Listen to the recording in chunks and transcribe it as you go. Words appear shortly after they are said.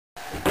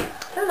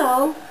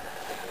Hello,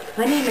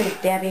 my name is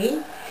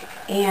Debbie,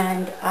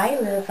 and I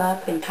live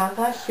up in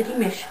Takawa City,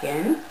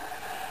 Michigan,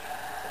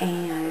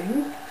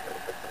 and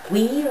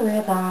we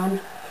live on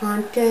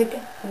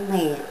haunted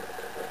land.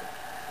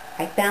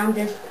 I found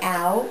this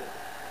out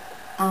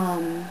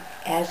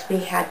as we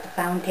had the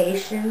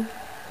foundation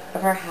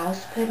of our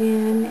house put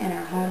in and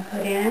our home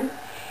put in,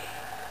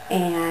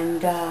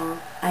 and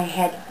I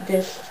had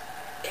this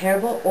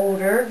terrible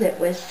odor that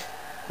was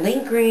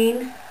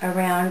lingering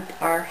around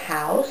our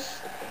house,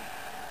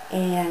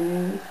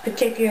 and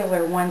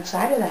particular one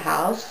side of the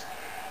house,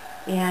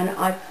 and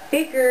I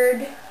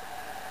figured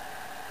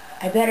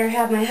I better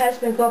have my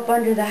husband go up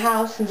under the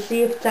house and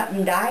see if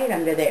something died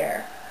under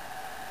there.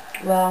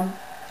 Well,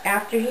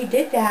 after he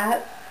did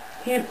that,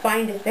 he didn't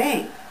find a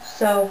thing.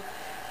 So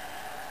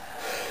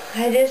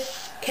I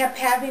just kept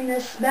having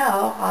this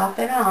smell off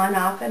and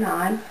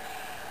on,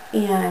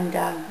 and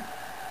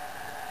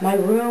my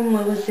room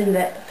was in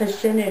the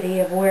vicinity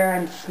of where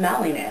I'm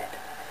smelling it.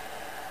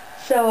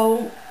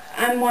 So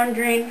I'm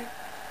wondering,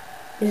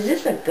 is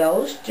this a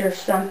ghost or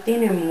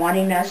something and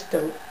wanting us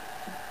to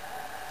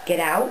get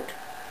out?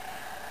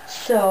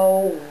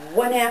 So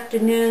one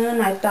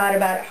afternoon I thought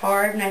about it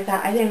hard, and I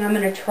thought, I think I'm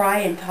going to try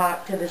and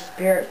talk to the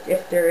spirits,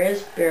 if there is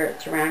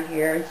spirits around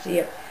here, and see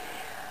if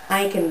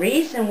I can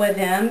reason with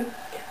them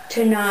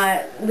to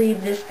not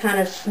leave this kind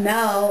of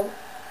smell,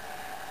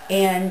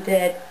 and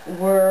that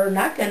we're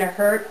not going to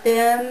hurt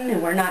them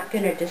and we're not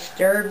going to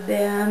disturb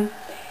them.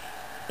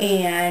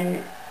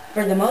 And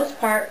for the most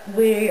part,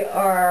 we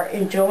are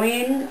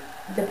enjoying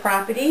the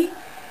property.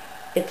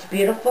 It's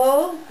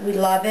beautiful, we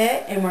love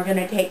it, and we're going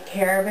to take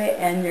care of it,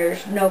 and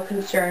there's no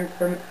concern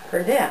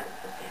for them.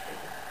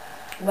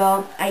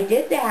 Well, I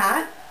did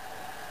that,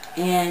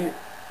 and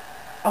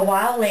a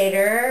while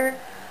later,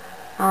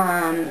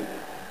 a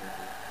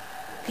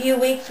few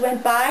weeks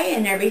went by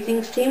and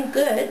everything seemed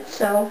good,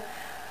 so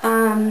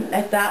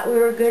I thought we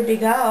were good to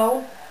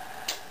go.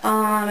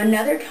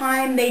 Another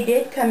time they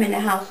did come in the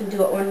house and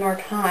do it one more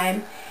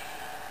time,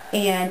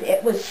 and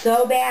it was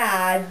so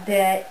bad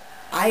that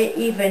I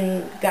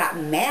even got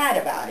mad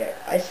about it.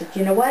 I said,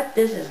 you know what,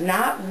 this is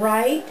not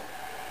right.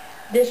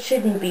 This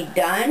shouldn't be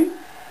done.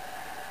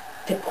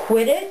 To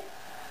quit it.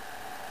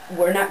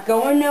 We're not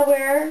going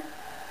nowhere.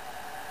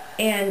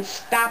 And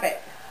stop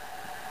it.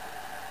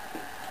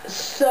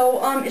 So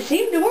it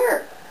seemed to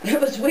work. It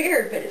was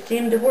weird, but it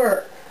seemed to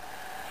work.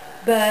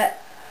 But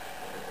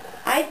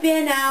I've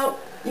been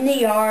out in the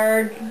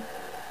yard,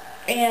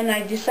 and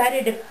I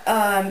decided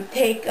to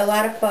take a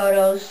lot of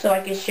photos so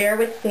I could share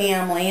with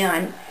family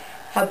on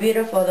how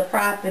beautiful the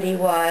property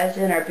was,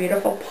 and our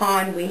beautiful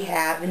pond we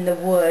have in the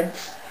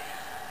woods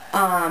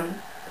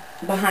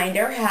behind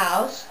our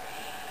house.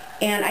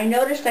 And I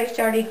noticed I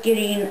started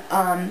getting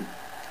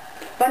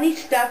funny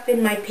stuff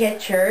in my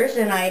pictures,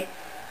 and I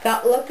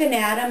got looking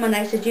at them, and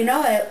I said, you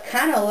know, it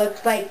kind of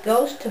looks like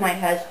ghosts to my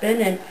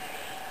husband. And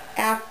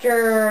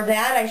after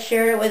that, I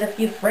shared it with a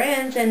few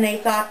friends, and they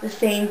thought the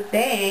same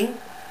thing.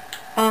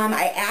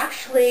 I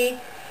actually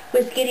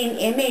was getting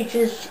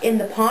images in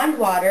the pond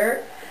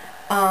water.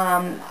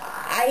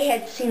 I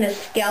had seen a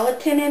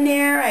skeleton in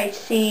there, I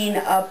seen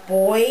a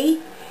boy,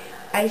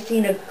 I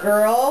seen a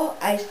girl,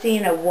 I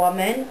seen a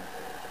woman,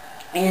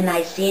 and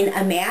I seen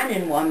a man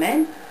and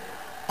woman.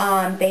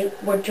 They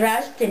were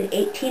dressed in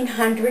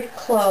 1800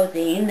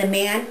 clothing. The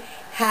man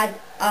had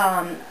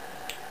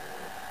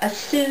a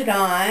suit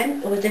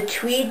on. It was a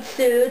tweed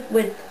suit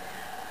with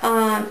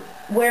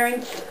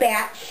wearing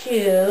spat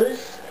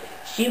shoes.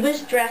 She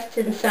was dressed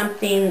in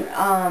something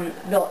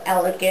real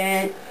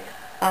elegant.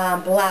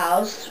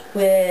 Blouse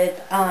with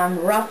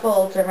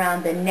ruffles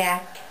around the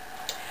neck.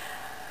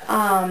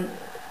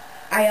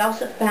 I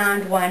also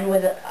found one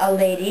with a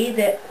lady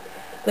that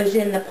was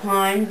in the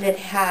pond that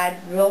had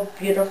real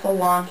beautiful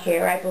long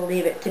hair. I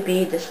believe it to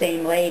be the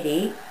same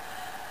lady.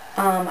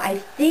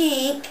 I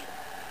think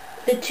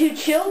the two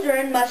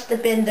children must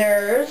have been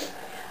theirs,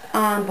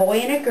 boy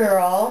and a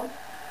girl.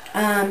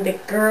 The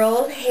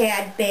girl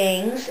had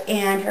bangs,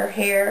 and her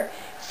hair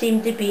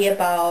seemed to be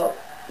about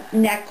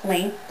neck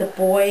length. The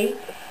boy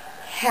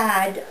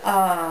had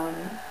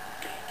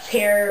his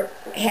hair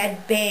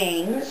had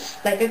bangs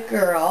like a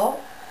girl.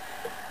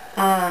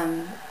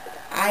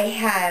 I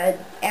had,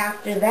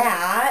 after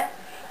that,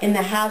 in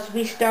the house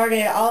we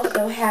started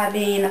also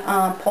having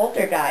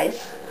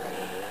poltergeists,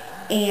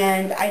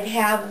 and I'd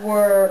have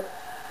where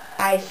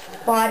I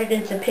spotted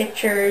in some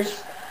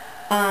pictures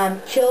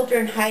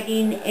children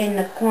hiding in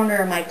the corner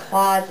of my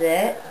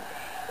closet.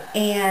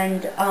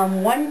 And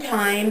one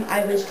time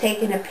I was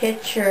taking a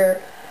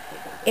picture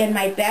in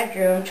my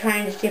bedroom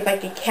trying to see if I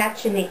could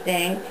catch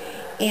anything,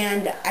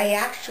 and I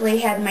actually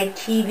had my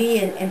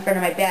TV in front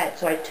of my bed,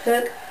 so I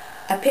took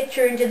a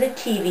picture into the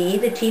TV.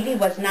 The TV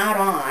was not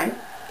on,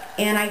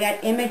 and I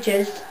got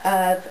images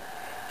of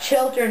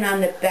children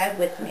on the bed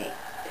with me.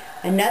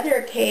 Another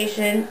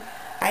occasion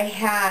I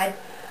had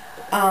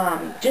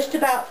just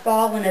about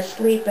fallen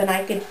asleep, and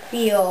I could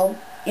feel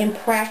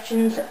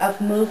impressions of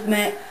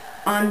movement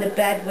on the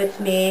bed with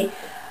me,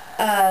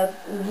 of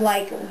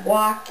like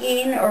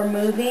walking or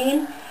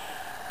moving,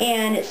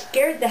 and it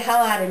scared the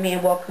hell out of me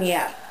and woke me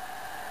up.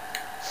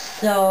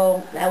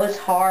 So that was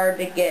hard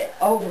to get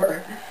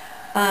over.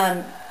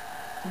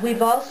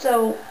 We've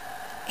also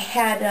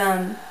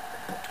had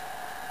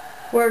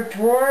where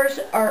drawers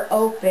are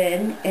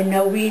open and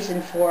no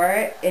reason for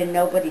it and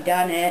nobody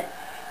done it,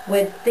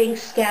 with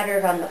things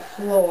scattered on the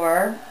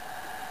floor.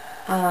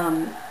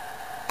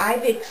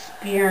 I've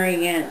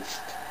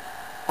experienced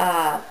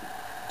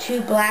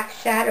 2 black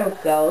shadow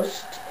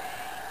ghosts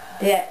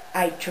that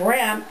I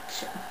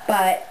dreamt,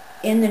 but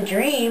in the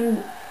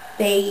dream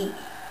they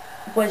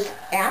was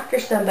after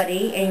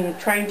somebody and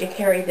trying to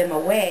carry them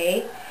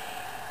away,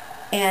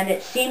 and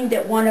it seemed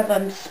that one of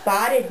them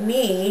spotted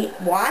me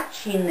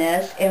watching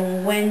this,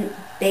 and when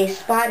they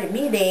spotted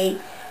me they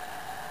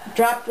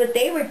dropped what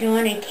they were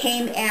doing and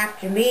came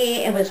after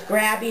me and was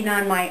grabbing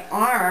on my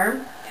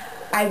arm.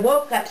 I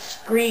woke up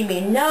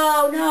screaming,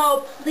 "No,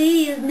 no,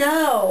 please,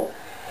 no."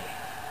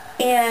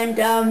 And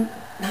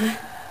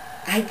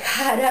I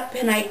got up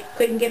and I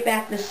couldn't get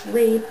back to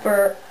sleep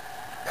for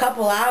a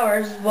couple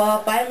hours. Well,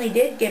 I finally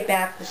did get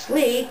back to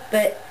sleep,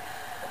 but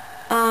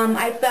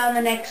I found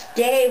the next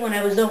day when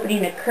I was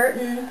opening a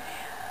curtain,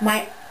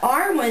 my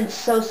arm was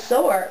so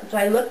sore. So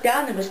I looked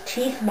down, there was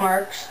teeth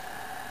marks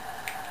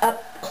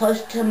up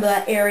close to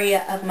the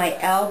area of my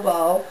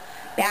elbow,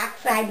 back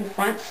side and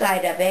front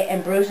side of it,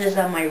 and bruises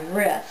on my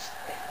wrist.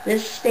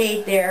 This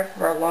stayed there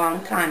for a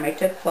long time. I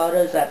took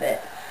photos of it.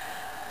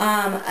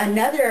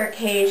 Another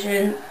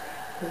occasion,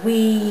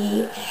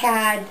 we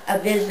had a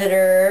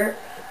visitor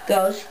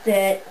ghost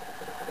that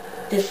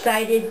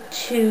decided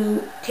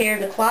to tear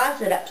the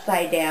closet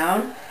upside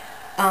down.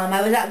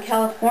 I was out in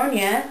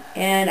California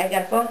and I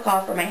got a phone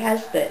call from my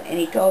husband, and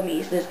he told me,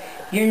 he says,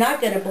 "You're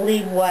not going to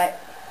believe what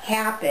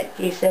happened."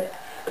 He said,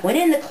 "Went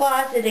in the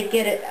closet to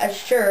get a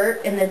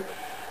shirt, and the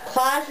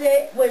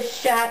closet was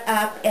shut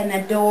up and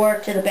the door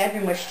to the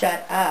bedroom was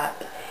shut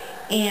up,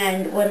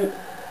 and when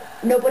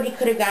nobody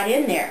could have got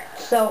in there.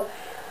 So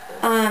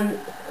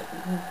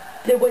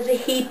there was a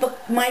heap of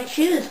my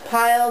shoes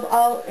piled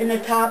all in the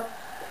top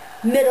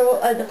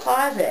middle of the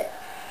closet."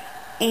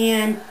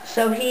 And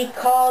so he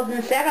called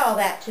and said all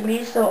that to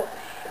me. So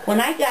when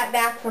I got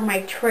back from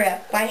my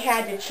trip, I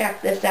had to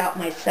check this out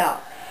myself.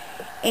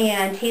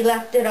 And he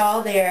left it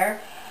all there,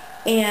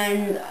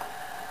 and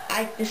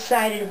I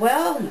decided,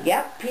 well,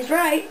 yep, he's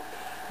right,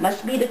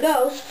 must be the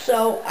ghost.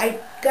 So I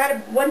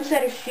got one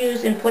set of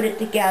shoes and put it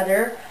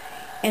together,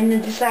 and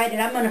then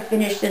decided I'm going to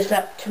finish this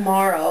up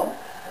tomorrow.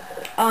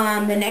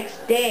 The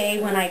next day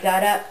when I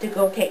got up to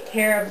go take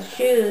care of the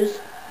shoes,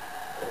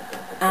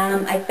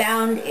 I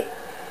found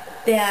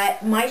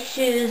that my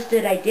shoes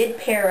that I did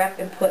pair up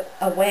and put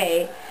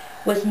away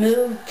was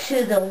moved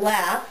to the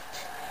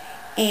left,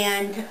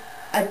 and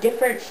a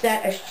different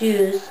set of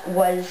shoes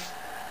was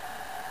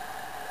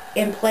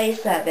in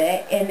place of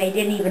it, and they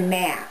didn't even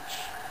match.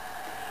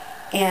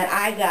 And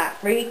I got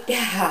freaked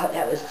out.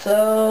 That was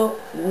so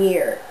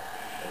weird.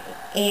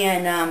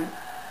 And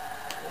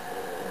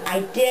I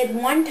did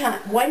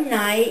one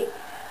night,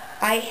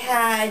 I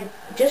had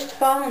just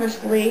fallen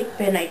asleep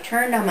and I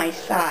turned on my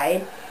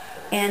side,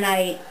 and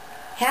I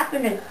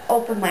happened to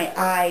open my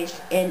eyes,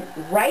 and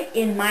right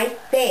in my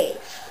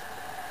face,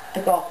 I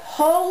go,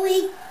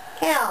 holy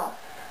hell,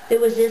 there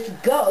was this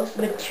ghost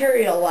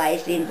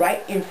materializing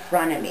right in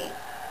front of me.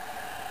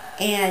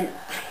 And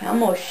I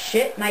almost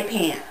shit my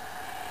pants.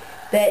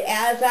 But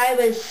as I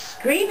was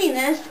screaming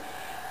this,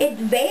 it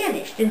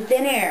vanished in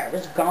thin air. It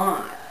was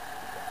gone.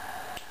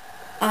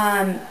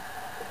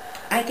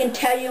 I can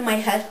tell you my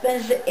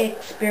husband's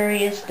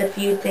experienced a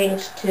few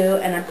things too,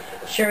 and I'm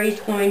sure he's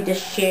going to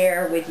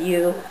share with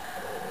you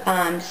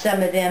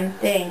some of them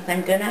things.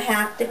 I'm going to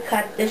have to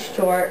cut this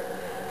short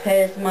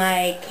because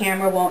my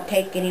camera won't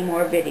take any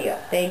more video.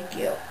 Thank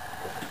you.